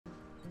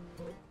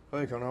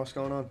Hey Connor, what's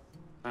going on?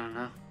 I don't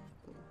know.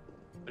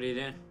 What are you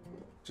doing?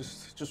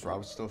 Just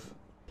rabbit stuff.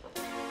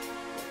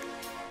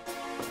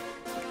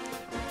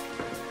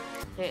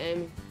 Hey,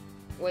 Amy.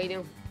 What are you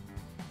doing?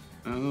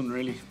 Nothing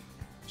really.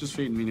 Just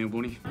feeding me new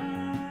bunny.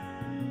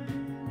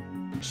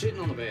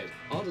 Shitting on the bed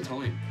all the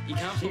time. You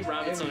can't put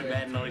rabbits on your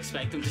bed and not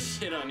expect them to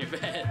shit on your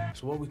bed.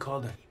 So what we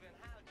call that?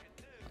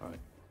 Alright.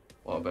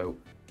 What about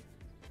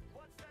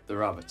the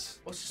rabbits?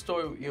 What's the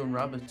story with you and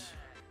rabbits?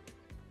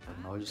 I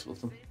don't know, I just love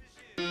them.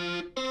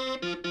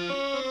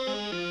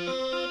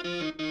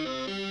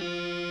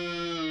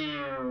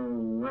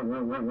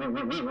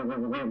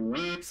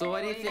 So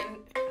what do you think?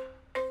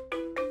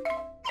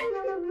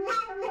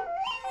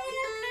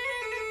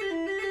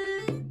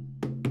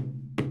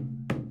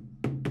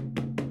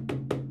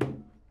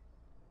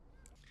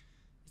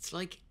 It's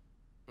like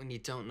when you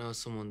don't know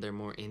someone, they're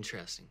more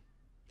interesting.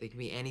 They can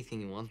be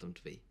anything you want them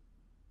to be.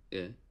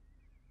 Yeah.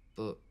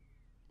 But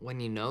when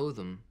you know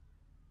them,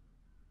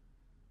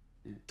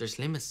 there's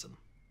limits to them.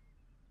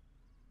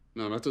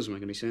 No, that doesn't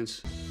make any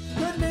sense.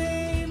 Her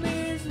name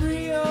is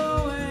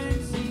Rio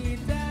and she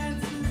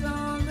dances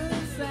on the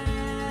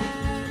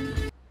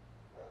sand.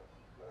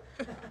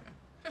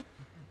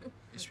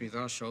 Used to be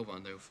that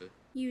showband outfit.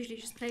 He usually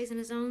just plays on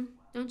his own,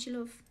 don't you,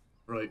 love?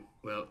 Right,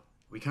 well,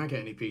 we can't get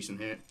any peace in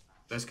here.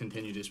 Let's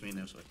continue this meeting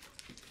outside.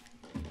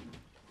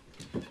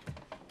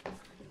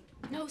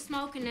 No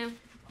smoking now.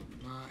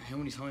 How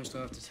many times do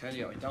I have to tell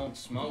you I don't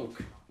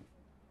smoke?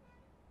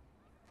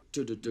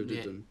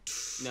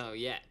 No,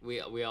 yeah,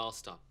 we all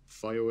stop.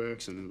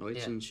 Fireworks and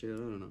lights and shit, I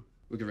don't know.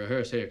 We can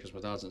rehearse here because my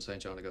dad's in St.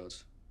 John of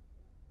God's.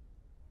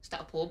 Is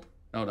that a pub?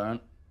 No, Darren.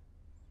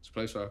 It's a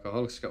place where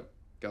alcoholics go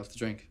off to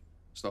drink.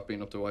 Stop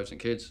beating up their wives and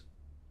kids.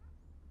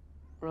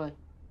 Right.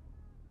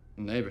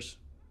 And neighbours.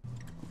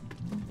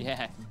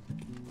 Yeah.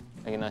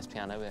 Like a nice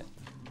piano bit.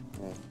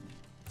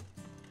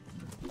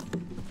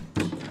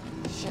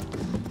 Shit.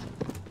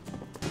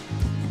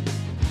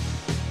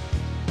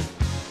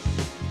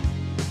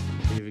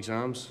 We have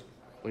exams.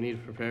 We need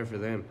to prepare for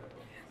them.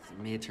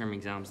 Midterm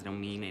exams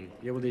don't mean anything.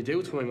 Yeah, well, they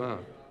do to my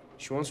mum.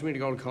 She wants me to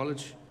go to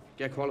college,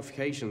 get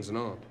qualifications and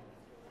all.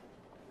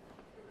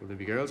 Will there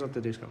be girls at the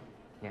disco?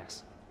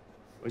 Yes.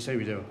 I say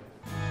we do.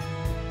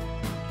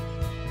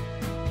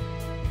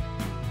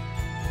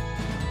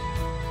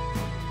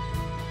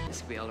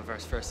 This will be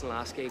Oliver's first and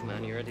last gig,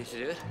 man. You ready to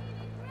do it?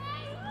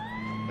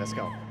 Let's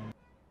go.